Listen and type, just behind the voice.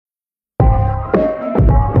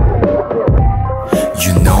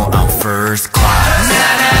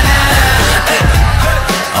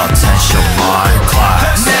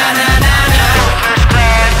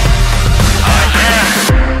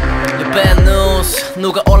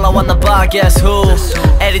누가 올라왔나 봐 guess who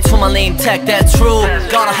 82MAJOR take that true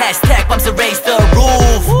Gonna hashtag 밤새 raise the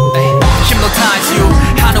roof Hypnotize you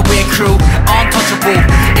하늘 위의 crew Untouchable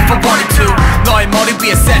if I wanted to 너의 머리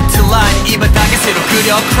위에 set to line 이 바닥에 새로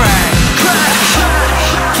그려 crash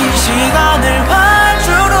긴 시간을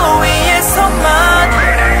활주로 위에서만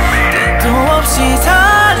끝도 없이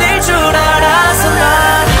달릴 줄 알아서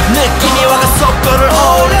난 느낌이 와가 속도를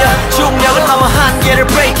올려 중력을 넘어 한계를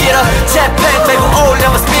break it up jetpack 메고 올려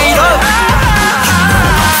my speed up You know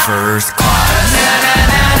I'm first class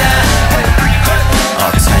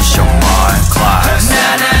Attention my class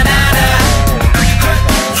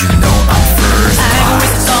You know I'm first class 알고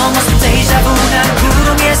있어 무슨 데자부 난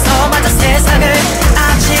구름 위에서 맞아 세상을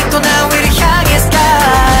아직도 난 위를 향해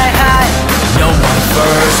sky high No I'm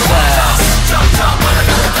first class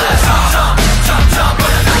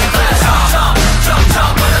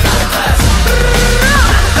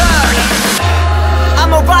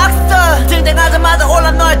I'm a rockstar 등장하자마자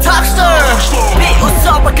올라 너의 탑스tar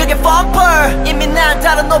비웃어봐 그게 bumper 이미 난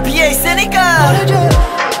다른 높이에 있으니까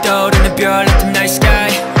떠오르는 별 같은 night sky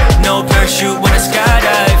No parachute when I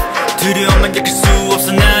skydive 두려움만 느낄 수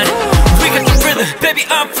없어 난 We got the rhythm baby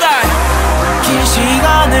I'm fly 긴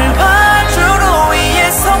시간을